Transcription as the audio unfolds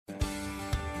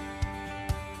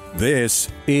This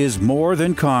is More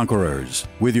Than Conquerors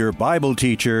with your Bible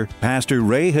teacher, Pastor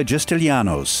Ray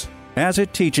Hagistilianos. As a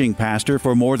teaching pastor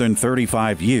for more than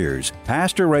 35 years,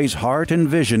 Pastor Ray's heart and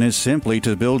vision is simply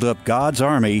to build up God's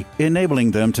army,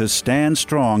 enabling them to stand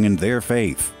strong in their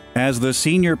faith. As the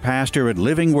senior pastor at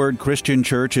Living Word Christian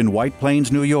Church in White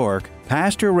Plains, New York,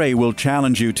 Pastor Ray will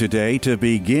challenge you today to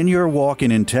begin your walk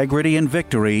in integrity and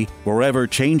victory, forever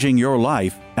changing your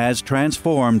life as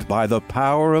transformed by the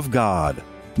power of God.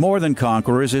 More Than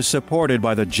Conquerors is supported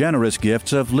by the generous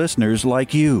gifts of listeners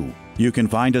like you. You can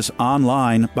find us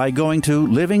online by going to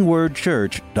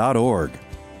livingwordchurch.org.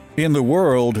 In the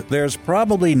world, there's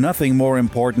probably nothing more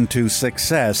important to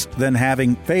success than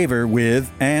having favor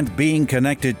with and being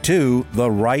connected to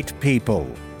the right people.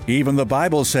 Even the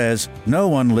Bible says, no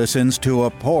one listens to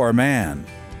a poor man.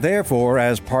 Therefore,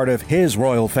 as part of His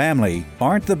royal family,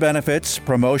 aren't the benefits,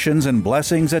 promotions, and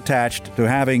blessings attached to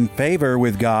having favor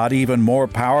with God even more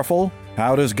powerful?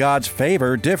 How does God's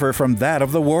favor differ from that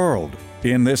of the world?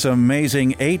 In this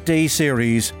amazing 8-day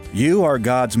series, You Are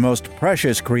God's Most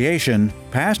Precious Creation,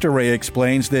 Pastor Ray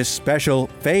explains this special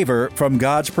favor from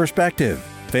God's perspective.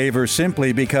 Favor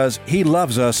simply because He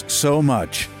loves us so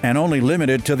much, and only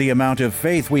limited to the amount of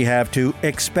faith we have to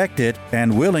expect it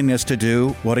and willingness to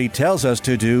do what He tells us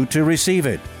to do to receive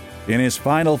it. In his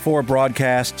final 4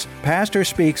 broadcasts, Pastor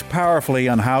speaks powerfully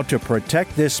on how to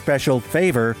protect this special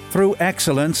favor through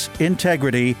excellence,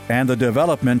 integrity, and the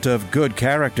development of good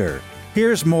character.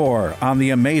 Here's more on the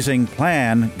amazing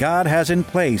plan God has in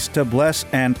place to bless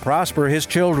and prosper His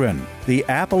children, the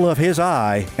apple of His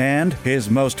eye, and His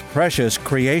most precious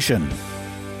creation.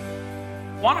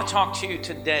 I want to talk to you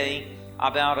today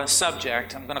about a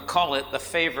subject. I'm going to call it the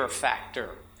favor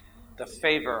factor. The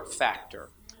favor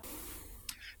factor.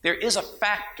 There is a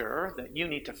factor that you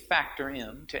need to factor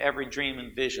in to every dream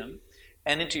and vision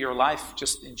and into your life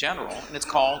just in general, and it's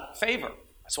called favor.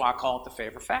 That's why I call it the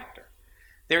favor factor.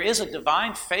 There is a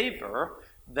divine favor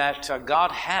that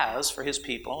God has for His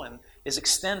people and is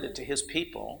extended to His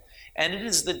people, and it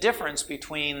is the difference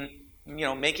between,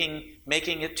 making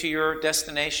it to your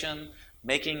destination,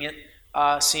 making it,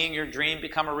 seeing your dream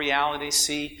become a reality,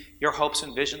 see your hopes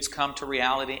and visions come to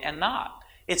reality, and not.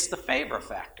 It's the favor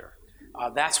factor.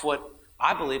 That's what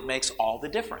I believe makes all the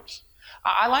difference.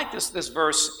 I like this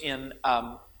verse in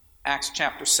Acts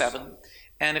chapter 7,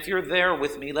 and if you're there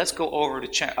with me, let's go over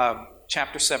to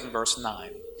chapter 7, verse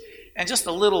 9. And just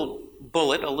a little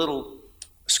bullet, a little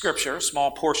scripture, a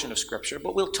small portion of scripture,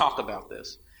 but we'll talk about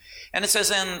this. And it says,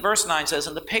 in verse 9 says,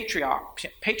 and the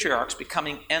patriarchs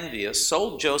becoming envious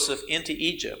sold Joseph into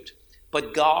Egypt,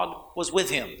 but God was with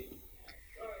him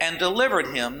and delivered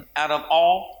him out of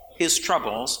all his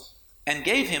troubles and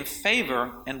gave him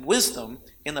favor and wisdom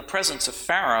in the presence of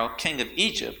Pharaoh, king of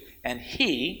Egypt, and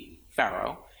he,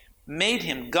 Pharaoh, made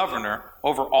him governor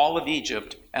over all of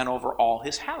Egypt and over all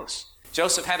his house.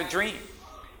 Joseph had a dream,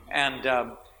 and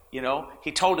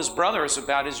he told his brothers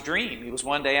about his dream. He was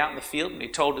one day out in the field, and he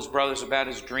told his brothers about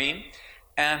his dream,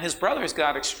 and his brothers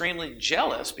got extremely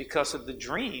jealous because of the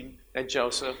dream that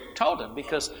Joseph told him,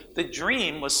 because the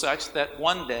dream was such that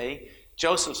one day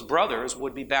Joseph's brothers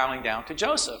would be bowing down to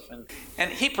Joseph,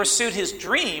 and he pursued his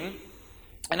dream.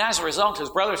 And as a result, his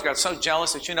brothers got so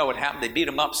jealous that you know what happened. They beat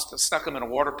him up, stuck him in a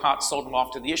water pot, sold him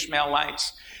off to the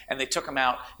Ishmaelites, and they took him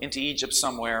out into Egypt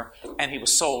somewhere, and he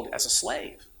was sold as a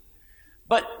slave.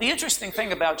 But the interesting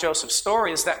thing about Joseph's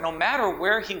story is that no matter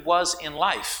where he was in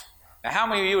life, now how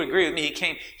many of you would agree with me?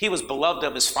 He was beloved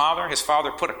of his father. His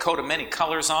father put a coat of many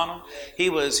colors on him. He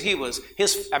was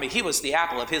the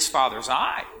apple of his father's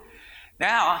eye.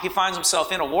 Now he finds himself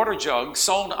in a water jug,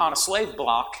 sold on a slave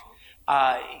block,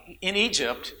 in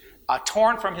Egypt,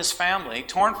 torn from his family,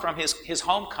 torn from his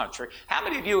home country. How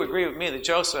many of you agree with me that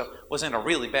Joseph was in a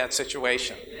really bad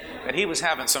situation? That he was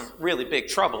having some really big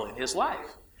trouble in his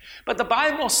life? But the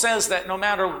Bible says that no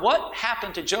matter what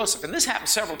happened to Joseph, and this happened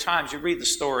several times, you read the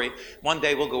story, one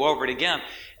day we'll go over it again,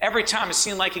 every time it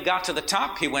seemed like he got to the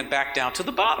top, he went back down to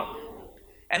the bottom.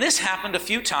 And this happened a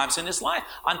few times in his life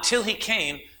until he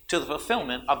came to the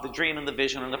fulfillment of the dream and the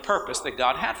vision and the purpose that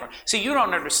God had for him. See, you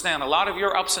don't understand a lot of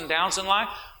your ups and downs in life.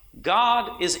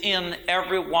 God is in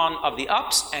every one of the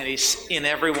ups, and He's in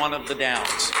every one of the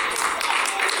downs.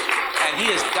 And He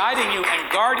is guiding you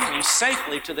and guarding you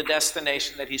safely to the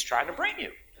destination that He's trying to bring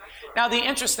you. Now, the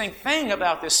interesting thing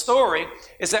about this story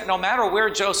is that no matter where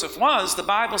Joseph was, the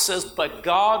Bible says, but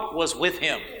God was with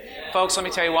him. Folks, let me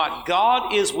tell you what,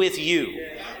 God is with you.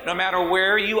 No matter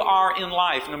where you are in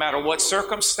life, no matter what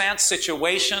circumstance,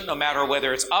 situation, no matter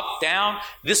whether it's up, down,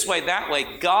 this way, that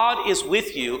way, God is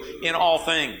with you in all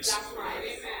things.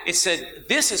 It said,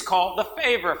 this is called the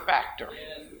favor factor.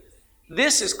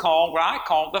 This is called what I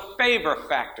call the favor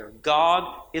factor.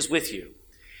 God is with you.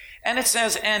 And it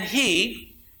says, and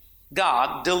he,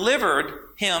 God, delivered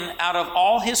him out of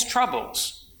all his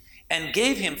troubles and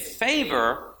gave him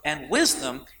favor and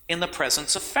wisdom in the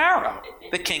presence of Pharaoh,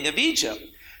 the king of Egypt.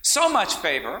 So much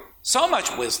favor, so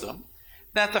much wisdom,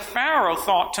 that the Pharaoh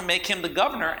thought to make him the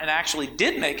governor, and actually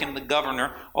did make him the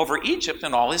governor over Egypt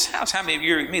and all his house. How many of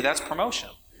you agree with me? That's promotion.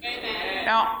 Amen.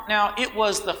 Now, it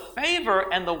was the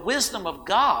favor and the wisdom of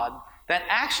God that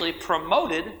actually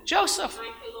promoted Joseph.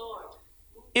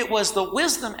 It was the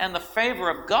wisdom and the favor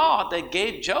of God that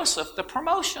gave Joseph the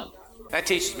promotion. That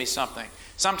teaches me something.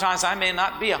 Sometimes I may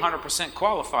not be 100%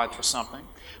 qualified for something,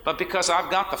 but because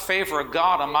I've got the favor of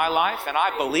God on my life, and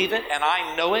I believe it, and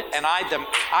I know it, and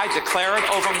I declare it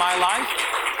over my life,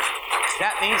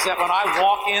 that means that when I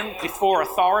walk in before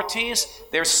authorities,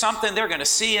 there's something they're going to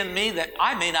see in me that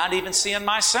I may not even see in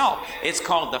myself. It's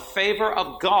called the favor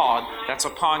of God that's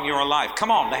upon your life. Come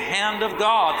on, the hand of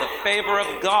God, the favor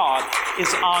of God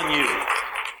is on you.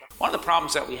 One of the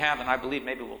problems that we have, and I believe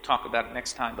maybe we'll talk about it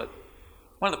next time, but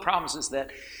one of the problems is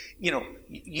that,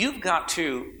 you've got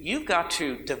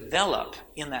to develop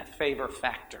in that favor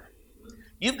factor.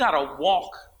 You've got to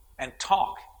walk and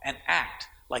talk and act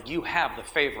like you have the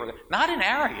favor of God. Not in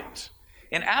arrogance,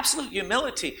 in absolute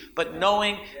humility, but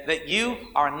knowing that you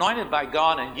are anointed by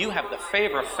God and you have the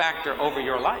favor factor over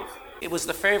your life. It was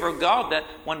the favor of God that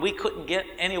when we couldn't get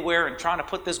anywhere in trying to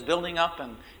put this building up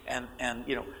and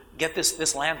get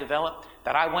this land developed,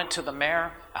 that I went to the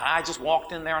mayor and I just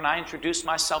walked in there and I introduced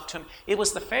myself to him. It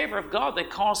was the favor of God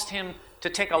that caused him to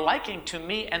take a liking to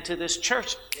me and to this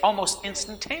church almost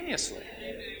instantaneously.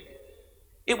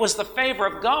 It was the favor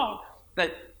of God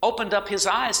that opened up his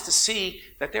eyes to see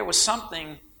that there was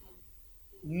something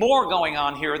more going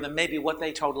on here than maybe what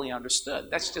they totally understood.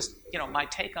 That's just, my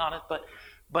take on it.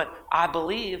 But I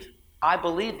believe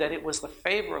that it was the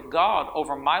favor of God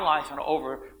over my life and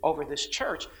over this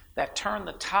church that turned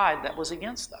the tide that was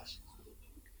against us.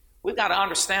 We've got to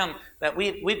understand that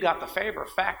we've got the favor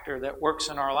factor that works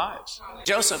in our lives.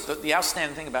 Joseph, the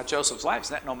outstanding thing about Joseph's life is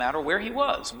that no matter where he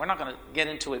was, and we're not going to get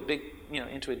into it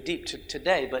deep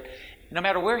today, but no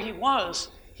matter where he was,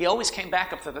 he always came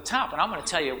back up to the top. And I'm going to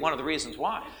tell you one of the reasons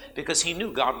why. Because he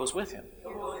knew God was with him.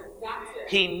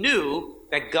 He knew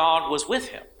that God was with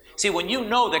him. See, when you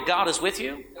know that God is with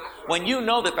you, when you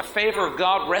know that the favor of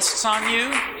God rests on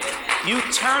you, you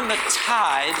turn the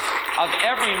tide of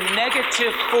every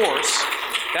negative force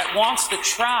that wants to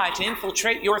try to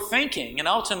infiltrate your thinking and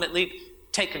ultimately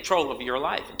take control of your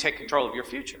life and take control of your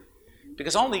future.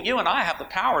 Because only you and I have the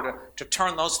power to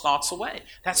turn those thoughts away.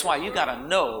 That's why you got to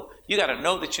know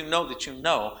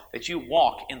that you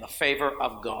walk in the favor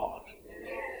of God.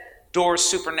 Doors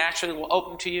supernaturally will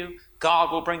open to you.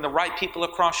 God will bring the right people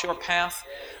across your path.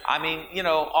 I mean,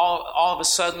 all of a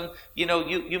sudden,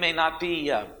 you may not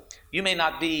be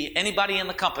anybody in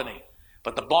the company,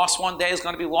 but the boss one day is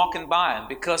going to be walking by, and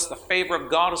because the favor of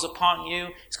God is upon you,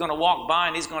 he's going to walk by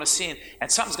and he's going to see him,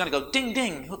 and something's going to go ding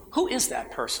ding. Who is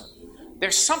that person?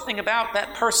 There's something about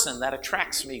that person that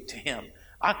attracts me to him.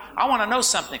 I want to know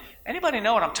something. Anybody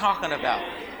know what I'm talking about?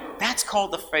 That's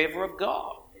called the favor of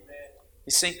God.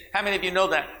 You see, how many of you know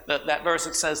that verse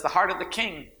that says, the heart of the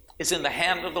king is in the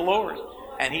hand of the Lord,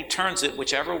 and he turns it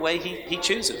whichever way he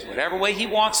chooses, whatever way he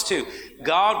wants to.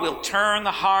 God will turn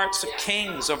the hearts of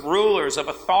kings, of rulers, of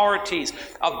authorities,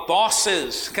 of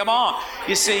bosses. Come on.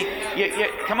 You see,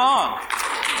 come on.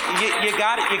 You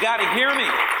got to hear me.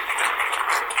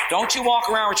 Don't you walk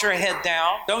around with your head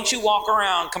down. Don't you walk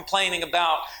around complaining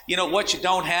about, what you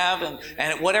don't have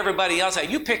and what everybody else has.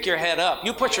 You pick your head up.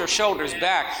 You put your shoulders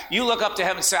back. You look up to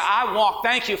heaven and say,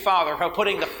 thank you, Father, for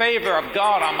putting the favor of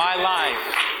God on my life.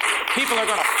 People are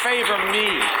going to favor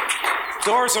me.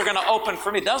 Doors are going to open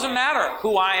for me. It doesn't matter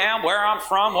who I am, where I'm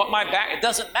from, what my back. It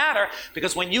doesn't matter,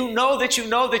 because when you know that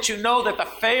the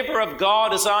favor of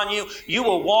God is on you, you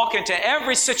will walk into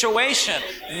every situation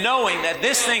knowing that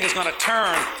this thing is going to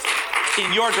turn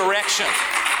in your direction.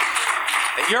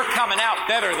 That you're coming out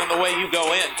better than the way you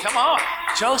go in. Come on.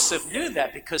 Joseph knew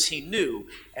that because he knew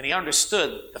and he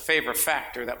understood the favor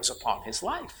factor that was upon his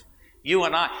life. You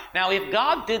and I. Now, if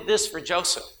God did this for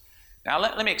Joseph, now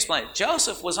let me explain.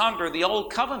 Joseph was under the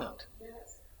old covenant.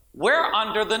 We're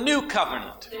under the new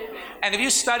covenant. And if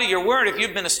you study your word, if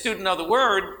you've been a student of the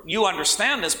word, you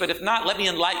understand this. But if not, let me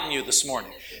enlighten you this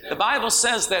morning. The Bible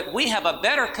says that we have a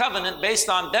better covenant based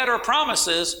on better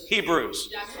promises,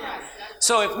 Hebrews.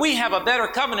 So if we have a better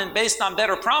covenant based on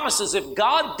better promises, if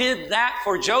God did that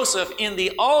for Joseph in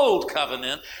the old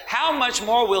covenant, how much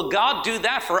more will God do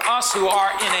that for us who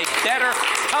are in a better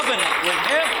covenant with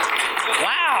him?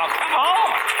 Wow, come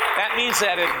on. That means means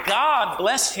that if God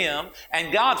blessed him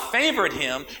and God favored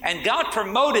him and God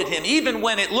promoted him, even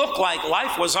when it looked like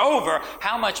life was over,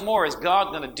 how much more is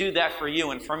God going to do that for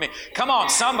you and for me? Come on,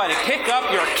 somebody, pick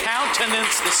up your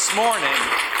countenance this morning.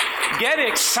 Get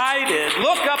excited.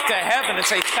 Look up to heaven and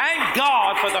say, thank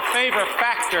God for the favor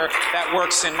factor that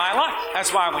works in my life.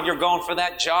 That's why when you're going for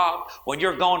that job, when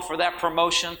you're going for that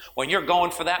promotion, when you're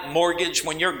going for that mortgage,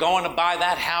 when you're going to buy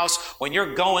that house, when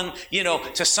you're going,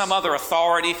 to some other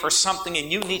authority for something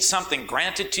and you need something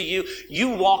granted to you, you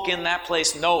walk in that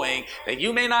place knowing that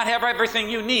you may not have everything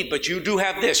you need, but you do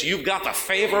have this. You've got the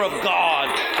favor of God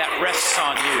that rests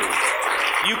on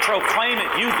you. You proclaim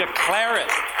it. You declare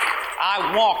it.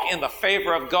 I walk in the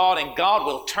favor of God, and God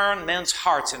will turn men's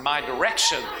hearts in my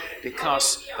direction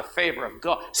because the favor of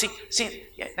God. See,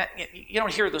 you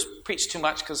don't hear this preached too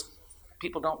much because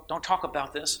people don't talk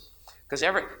about this. Because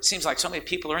it seems like so many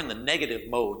people are in the negative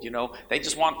mode, They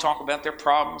just want to talk about their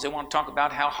problems. They want to talk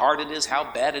about how hard it is,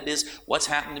 how bad it is, what's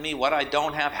happened to me, what I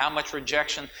don't have, how much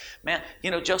rejection. Man,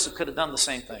 Joseph could have done the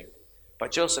same thing.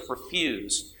 But Joseph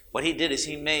refused. What he did is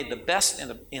he made the best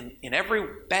in every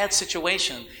bad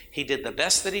situation. He did the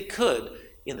best that he could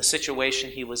in the situation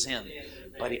he was in.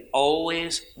 But he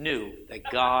always knew that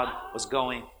God was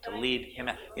going to lead him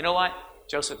out. You know what?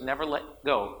 Joseph never let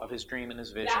go of his dream and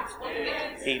his vision.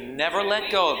 He never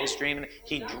let go of his dream.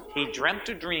 He dreamt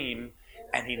a dream,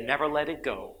 and he never let it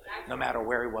go, no matter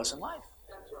where he was in life.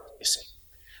 You see.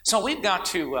 So we've got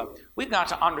to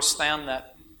understand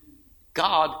that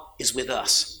God is with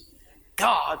us.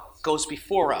 God goes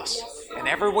before us. And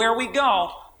everywhere we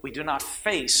go, we do not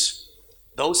face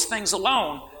those things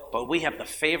alone, but we have the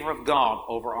favor of God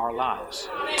over our lives.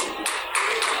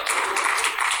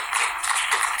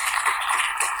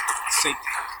 See,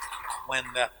 when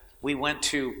we went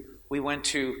to,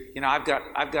 I've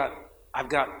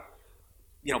got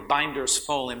binders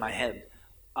full in my head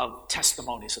of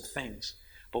testimonies of things.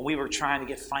 But we were trying to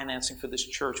get financing for this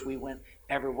church. We went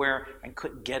everywhere and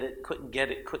couldn't get it,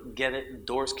 and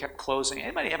doors kept closing.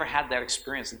 Anybody ever had that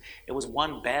experience? And it was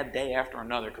one bad day after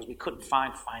another because we couldn't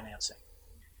find financing.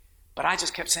 But I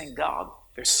just kept saying, God,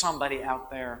 there's somebody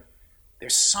out there.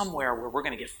 There's somewhere where we're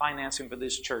going to get financing for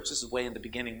this church. This is way in the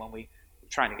beginning when we were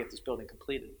trying to get this building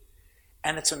completed.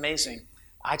 And it's amazing.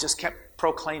 I just kept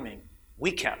proclaiming.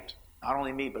 We kept. Not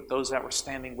only me, but those that were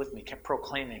standing with me kept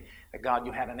proclaiming that, God,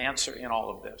 you had an answer in all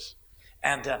of this.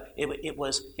 And it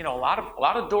was, a lot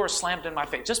of doors slammed in my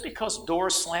face. Just because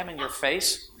doors slam in your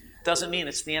face doesn't mean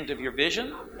it's the end of your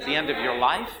vision, the end of your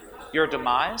life, your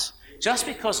demise. Just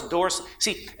because doors,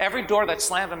 every door that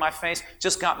slammed in my face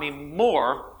just got me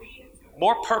more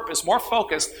purpose, more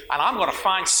focused, and I'm going to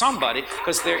find somebody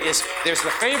because there's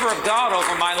the favor of God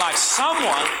over my life.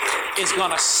 Someone is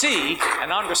going to see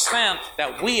and understand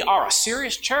that we are a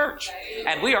serious church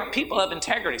and we are people of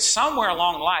integrity. Somewhere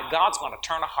along the line, God's going to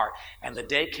turn a heart. And the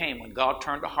day came when God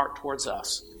turned a heart towards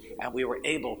us and we were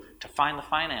able to find the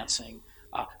financing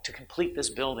to complete this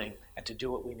building and to do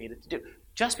what we needed to do.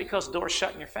 Just because doors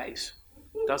shut in your face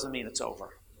doesn't mean it's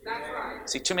over. That's right.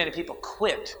 See, too many people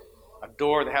quit a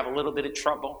door, they have a little bit of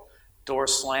trouble, door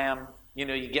slam, you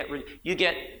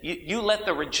let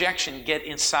the rejection get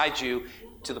inside you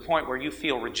to the point where you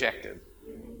feel rejected.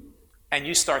 And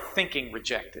you start thinking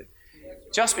rejected.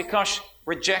 Just because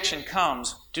rejection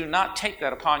comes, do not take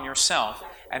that upon yourself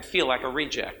and feel like a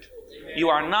reject. You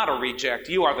are not a reject.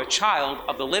 You are the child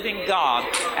of the living God,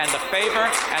 and the favor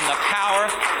and the power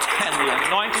and the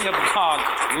anointing of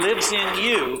God lives in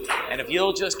you. And if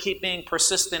you'll just keep being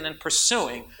persistent and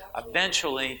pursuing,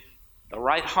 eventually the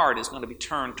right heart is going to be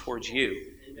turned towards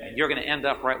you. And you're going to end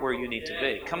up right where you need to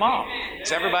be. Come on.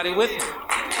 Is everybody with me?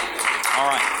 All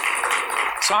right.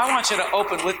 So I want you to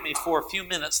open with me for a few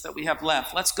minutes that we have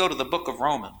left. Let's go to the book of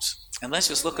Romans. And let's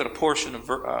just look at a portion of,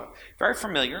 very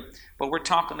familiar, but we're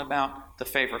talking about the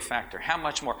favor factor. How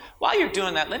much more? While you're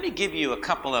doing that, let me give you a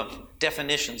couple of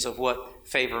definitions of what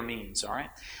favor means, all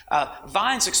right?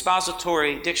 Vine's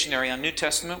Expository Dictionary on New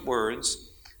Testament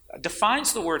Words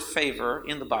defines the word favor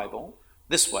in the Bible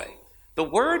this way. The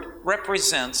word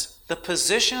represents the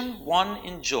position one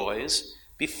enjoys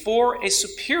before a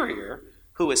superior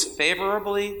who is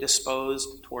favorably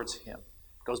disposed towards him.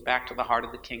 It goes back to the heart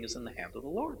of the king is in the hand of the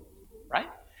Lord. Right?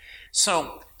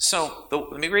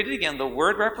 Let me read it again. The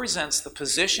word represents the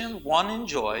position one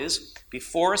enjoys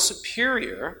before a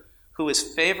superior who is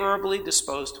favorably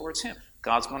disposed towards him.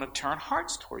 God's going to turn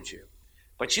hearts towards you.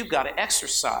 But you've got to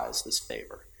exercise this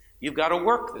favor. You've got to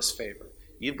work this favor.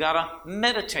 You've got to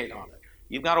meditate on it.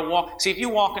 You've got to walk. See, if you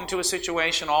walk into a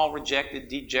situation all rejected,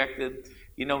 dejected,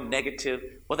 negative,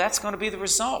 well, that's going to be the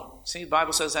result. See, the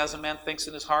Bible says, as a man thinks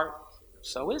in his heart,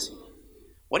 so is he.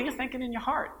 What are you thinking in your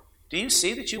heart? Do you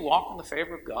see that you walk in the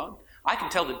favor of God? I can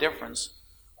tell the difference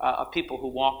of people who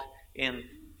walk in,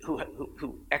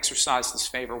 who exercise this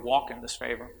favor, walk in this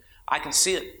favor. I can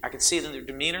see it. I can see it in their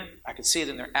demeanor. I can see it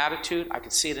in their attitude. I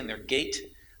can see it in their gait.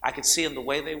 I can see it in the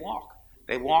way they walk.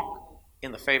 They walk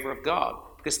in the favor of God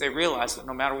because they realize that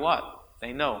no matter what,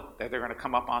 they know that they're going to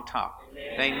come up on top.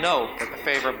 They know that the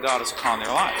favor of God is upon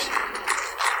their lives.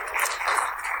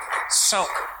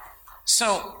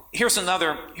 So here's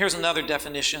another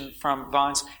definition from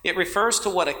Vines. It refers to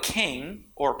what a king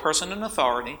or a person in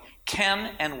authority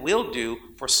can and will do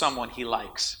for someone he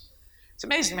likes. It's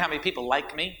amazing how many people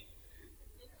like me.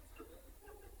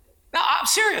 No, I'm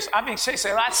serious. I mean, say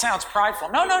that sounds prideful.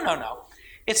 No.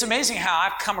 It's amazing how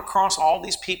I've come across all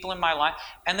these people in my life,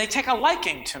 and they take a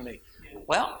liking to me.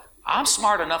 Well, I'm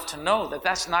smart enough to know that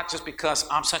that's not just because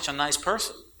I'm such a nice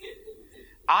person.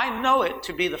 I know it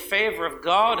to be the favor of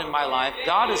God in my life.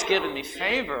 God has given me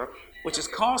favor, which has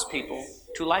caused people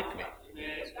to like me.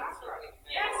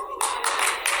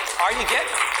 Are you getting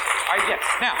it?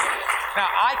 Now,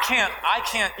 I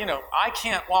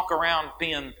can't walk around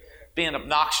being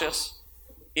obnoxious,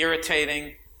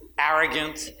 irritating,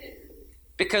 arrogant,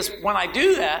 because when I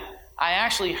do that, I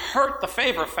actually hurt the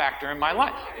favor factor in my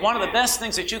life. One of the best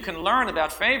things that you can learn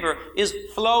about favor is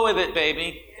flow with it,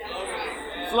 baby.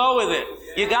 Flow with it.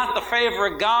 You got the favor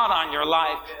of God on your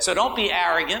life, so don't be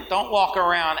arrogant. Don't walk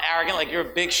around arrogant like you're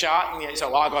a big shot and you say,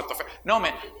 well, I got the favor. No,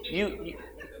 man. You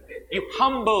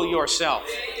humble yourself.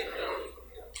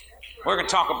 We're going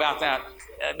to talk about that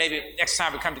maybe next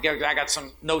time we come together. I got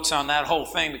some notes on that whole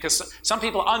thing because some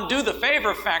people undo the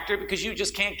favor factor because you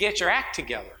just can't get your act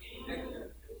together.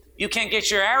 You can't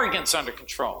get your arrogance under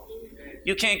control.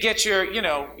 You can't get your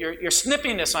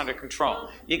snippiness under control.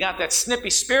 You got that snippy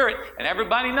spirit, and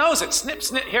everybody knows it. Snip,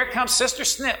 snip. Here comes Sister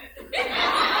Snip.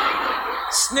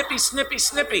 Snippy, snippy,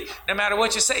 snippy. No matter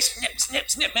what you say, snip, snip,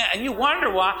 snip, man. And you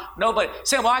wonder why nobody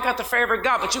say, well, I got the favor of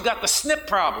God, but you got the snip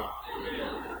problem.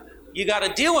 You got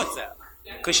to deal with that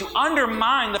because you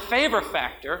undermine the favor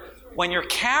factor when your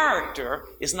character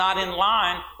is not in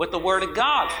line with the Word of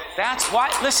God. That's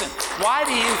why, listen, why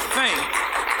do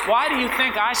you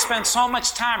think I spend so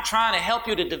much time trying to help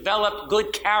you to develop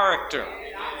good character?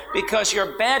 Because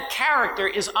your bad character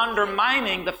is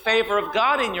undermining the favor of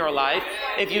God in your life.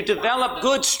 If you develop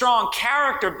good, strong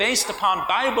character based upon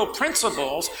Bible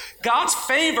principles, God's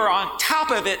favor on top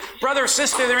of it, brother or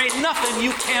sister, there ain't nothing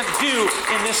you can't do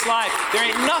in this life. There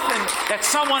ain't nothing that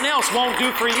someone else won't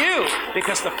do for you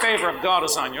because the favor of God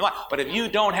is on your life. But if you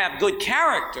don't have good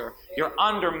character, you're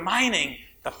undermining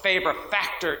the favor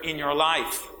factor in your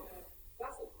life.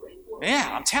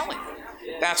 Yeah, I'm telling you.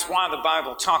 That's why the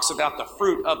Bible talks about the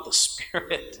fruit of the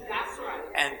Spirit.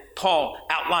 And Paul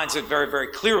outlines it very, very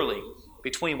clearly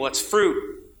between what's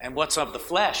fruit and what's of the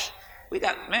flesh.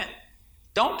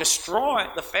 Don't destroy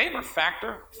the favor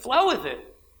factor. Flow with it.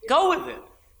 Go with it.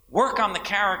 Work on the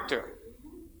character.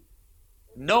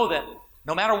 Know that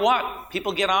no matter what,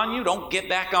 people get on you, don't get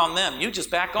back on them. You just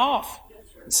back off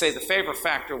and say the favor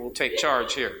factor will take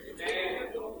charge here.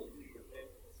 All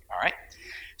right?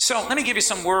 So let me give you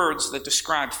some words that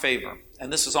describe favor.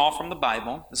 And this is all from the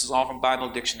Bible. This is all from Bible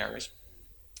dictionaries.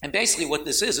 And basically what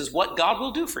this is what God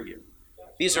will do for you.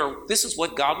 This is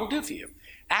what God will do for you.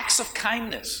 Acts of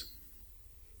kindness.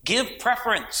 Give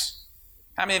preference.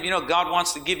 How many of you know God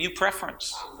wants to give you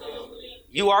preference?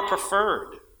 You are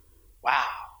preferred. Wow.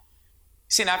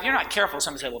 See, now if you're not careful,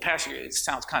 somebody say, well, Pastor, it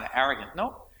sounds kind of arrogant.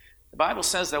 No. The Bible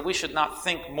says that we should not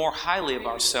think more highly of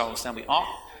ourselves than we ought.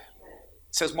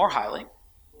 It says more highly.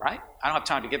 Right? I don't have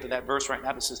time to get to that verse right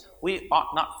now, but it says we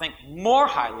ought not think more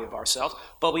highly of ourselves,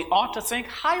 but we ought to think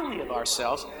highly of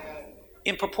ourselves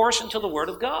in proportion to the Word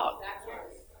of God.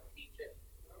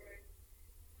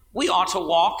 We ought to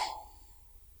walk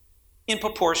in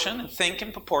proportion and think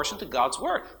in proportion to God's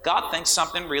Word. God thinks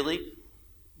something really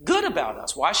good about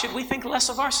us. Why should we think less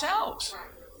of ourselves?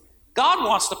 God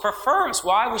wants to prefer us.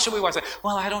 Why should we want to say,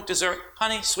 well, I don't deserve it?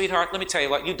 Honey, sweetheart, let me tell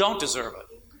you what, you don't deserve it.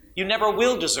 You never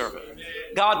will deserve it.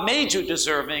 God made you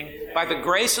deserving by the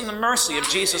grace and the mercy of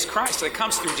Jesus Christ that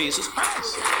comes through Jesus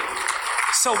Christ.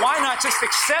 So why not just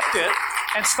accept it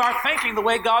and start thinking the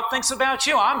way God thinks about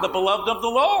you? I'm the beloved of the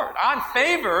Lord. I'm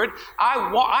favored.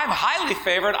 I'm highly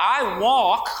favored. I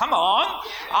walk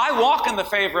in the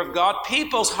favor of God.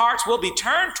 People's hearts will be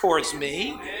turned towards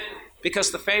me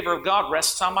because the favor of God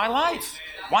rests on my life.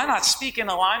 Why not speak in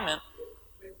alignment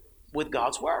with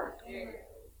God's Word?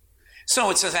 So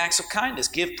it says acts of kindness,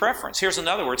 give preference. Here's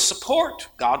another word, support.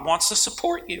 God wants to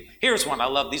support you. Here's one I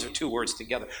love. These are two words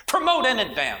together. Promote and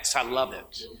advance. I love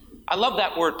it. I love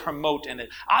that word promote in it.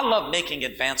 I love making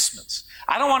advancements.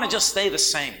 I don't want to just stay the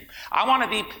same. I want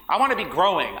to be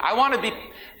growing. I want to be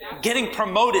getting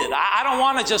promoted. I don't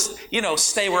want to just,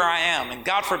 stay where I am and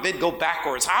God forbid go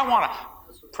backwards. I want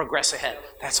to progress ahead.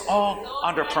 That's all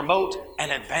under promote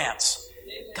and advance.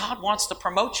 God wants to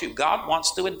promote you. God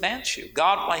wants to advance you.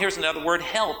 Here's another word,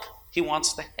 help. He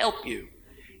wants to help you.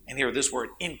 And here, this word,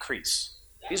 increase.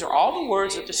 These are all the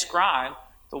words that describe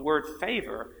the word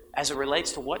favor as it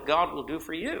relates to what God will do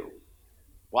for you.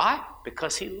 Why?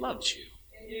 Because He loves you.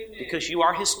 Because you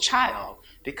are His child.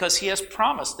 Because He has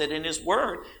promised it in His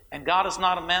word. And God is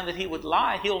not a man that He would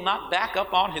lie. He'll not back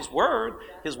up on His word.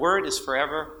 His word is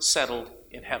forever settled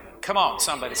in heaven. Come on,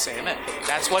 somebody say amen.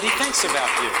 That's what He thinks about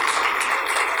you.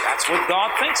 That's what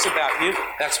God thinks about you.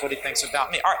 That's what He thinks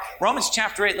about me. All right, Romans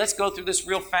chapter 8. Let's go through this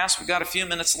real fast. We've got a few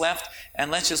minutes left, and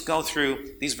let's just go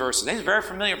through these verses. These are very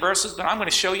familiar verses, but I'm going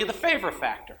to show you the favor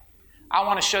factor. I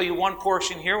want to show you one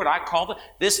portion here, what I call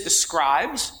this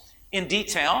describes in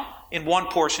detail in one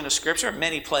portion of Scripture,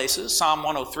 many places. Psalm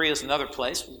 103 is another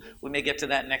place. We may get to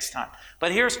that next time.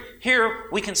 But here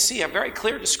we can see a very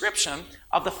clear description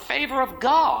of the favor of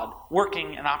God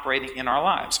working and operating in our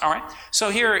lives. All right? So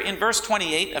here in verse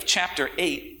 28 of chapter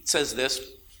 8, it says this,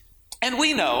 "And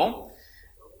we know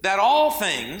that all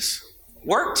things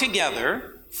work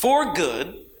together for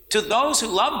good to those who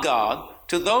love God,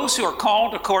 to those who are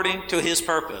called according to His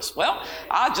purpose." Well,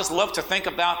 I just love to think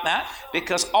about that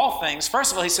because all things,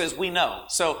 first of all, he says we know.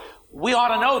 So we ought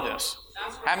to know this.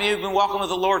 How many of you have been walking with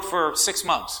the Lord for 6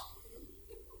 months?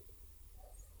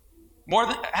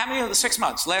 How many of the 6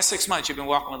 months? Last 6 months you've been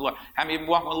walking with the Lord. How many of you have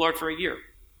been walking with the Lord for a year?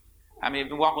 How many of you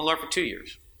have been walking with the Lord for 2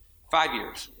 years? 5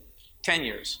 years? 10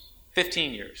 years?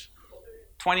 15 years?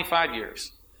 25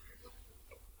 years?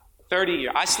 30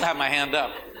 years? I still have my hand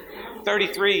up.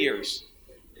 33 years.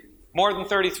 More than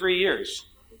 33 years.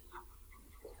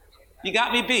 You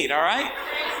got me beat, all right?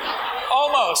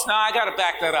 Almost. Now, I got to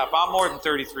back that up. I'm more than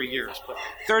 33 years. But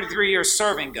 33 years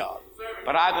serving God.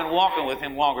 But I've been walking with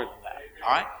Him longer than that,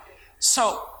 all right?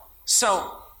 So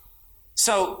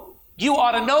you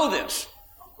ought to know this.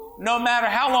 No matter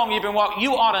how long you've been walking,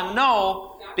 you ought to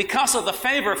know, because of the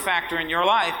favor factor in your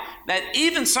life, that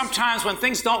even sometimes when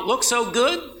things don't look so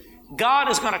good, God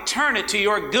is going to turn it to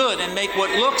your good and make what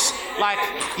looks like,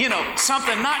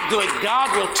 something not good,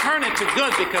 God will turn it to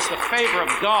good because the favor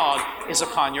of God is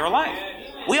upon your life.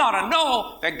 We ought to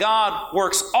know that God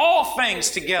works all things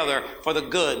together for the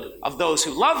good of those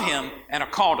who love Him and are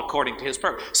called according to His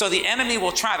purpose. So the enemy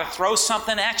will try to throw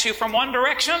something at you from one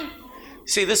direction.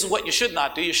 See, this is what you should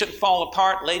not do. You shouldn't fall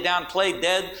apart, lay down, play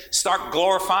dead, start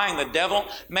glorifying the devil.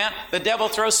 Man, the devil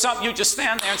throws something, you just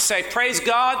stand there and say, praise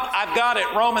God, I've got it.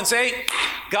 Romans 8,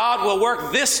 God will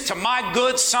work this to my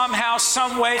good somehow,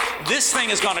 some way. This thing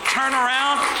is going to turn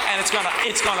around and it's going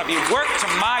to be worked to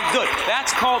my good.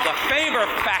 That's called the favor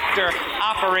factor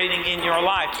operating in your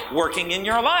life, working in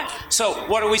your life. So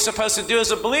what are we supposed to do as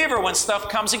a believer when stuff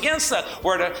comes against us?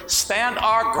 We're to stand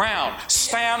our ground,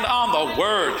 stand on the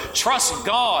Word, trust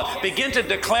God, begin to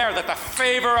declare that the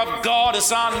favor of God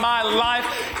is on my life.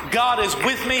 God is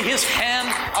with me. His hand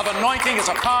of anointing is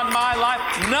upon my life.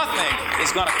 Nothing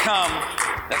is going to come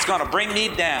that's going to bring me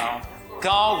down.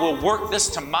 God will work this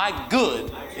to my good.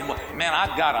 Man,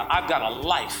 I've got a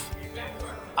life.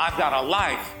 I've got a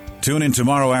life. Tune in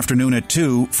tomorrow afternoon at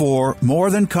 2 for More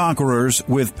Than Conquerors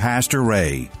with Pastor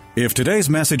Ray. If today's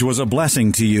message was a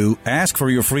blessing to you, ask for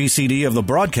your free CD of the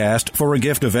broadcast for a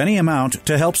gift of any amount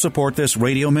to help support this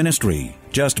radio ministry.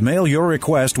 Just mail your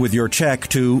request with your check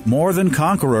to More Than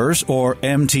Conquerors, or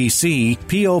MTC,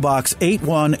 P.O. Box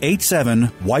 8187,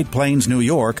 White Plains, New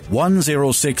York,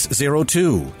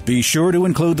 10602. Be sure to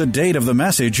include the date of the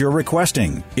message you're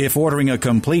requesting. If ordering a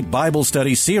complete Bible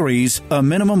study series, a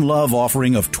minimum love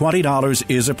offering of $20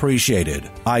 is appreciated.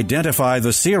 Identify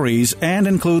the series and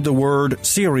include the word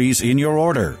series in your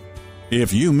order.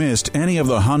 If you missed any of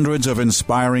the hundreds of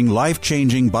inspiring,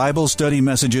 life-changing Bible study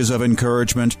messages of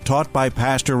encouragement taught by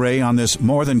Pastor Ray on this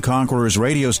More Than Conquerors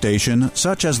radio station,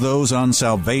 such as those on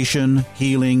salvation,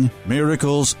 healing,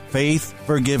 miracles, faith,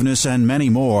 forgiveness, and many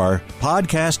more,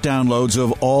 podcast downloads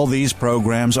of all these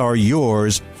programs are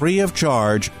yours free of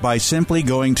charge by simply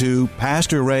going to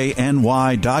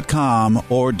PastorRayNY.com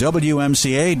or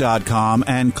WMCA.com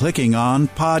and clicking on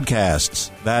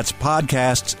Podcasts. That's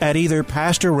podcasts at either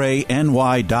PastorRayNY.com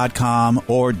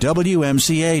or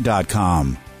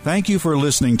WMCA.com. Thank you for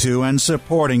listening to and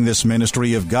supporting this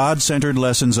ministry of God-centered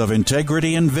lessons of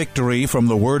integrity and victory from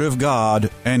the Word of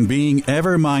God, and being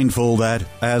ever mindful that,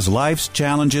 as life's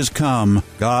challenges come,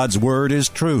 God's Word is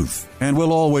truth and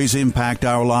will always impact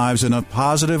our lives in a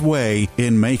positive way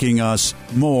in making us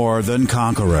more than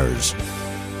conquerors.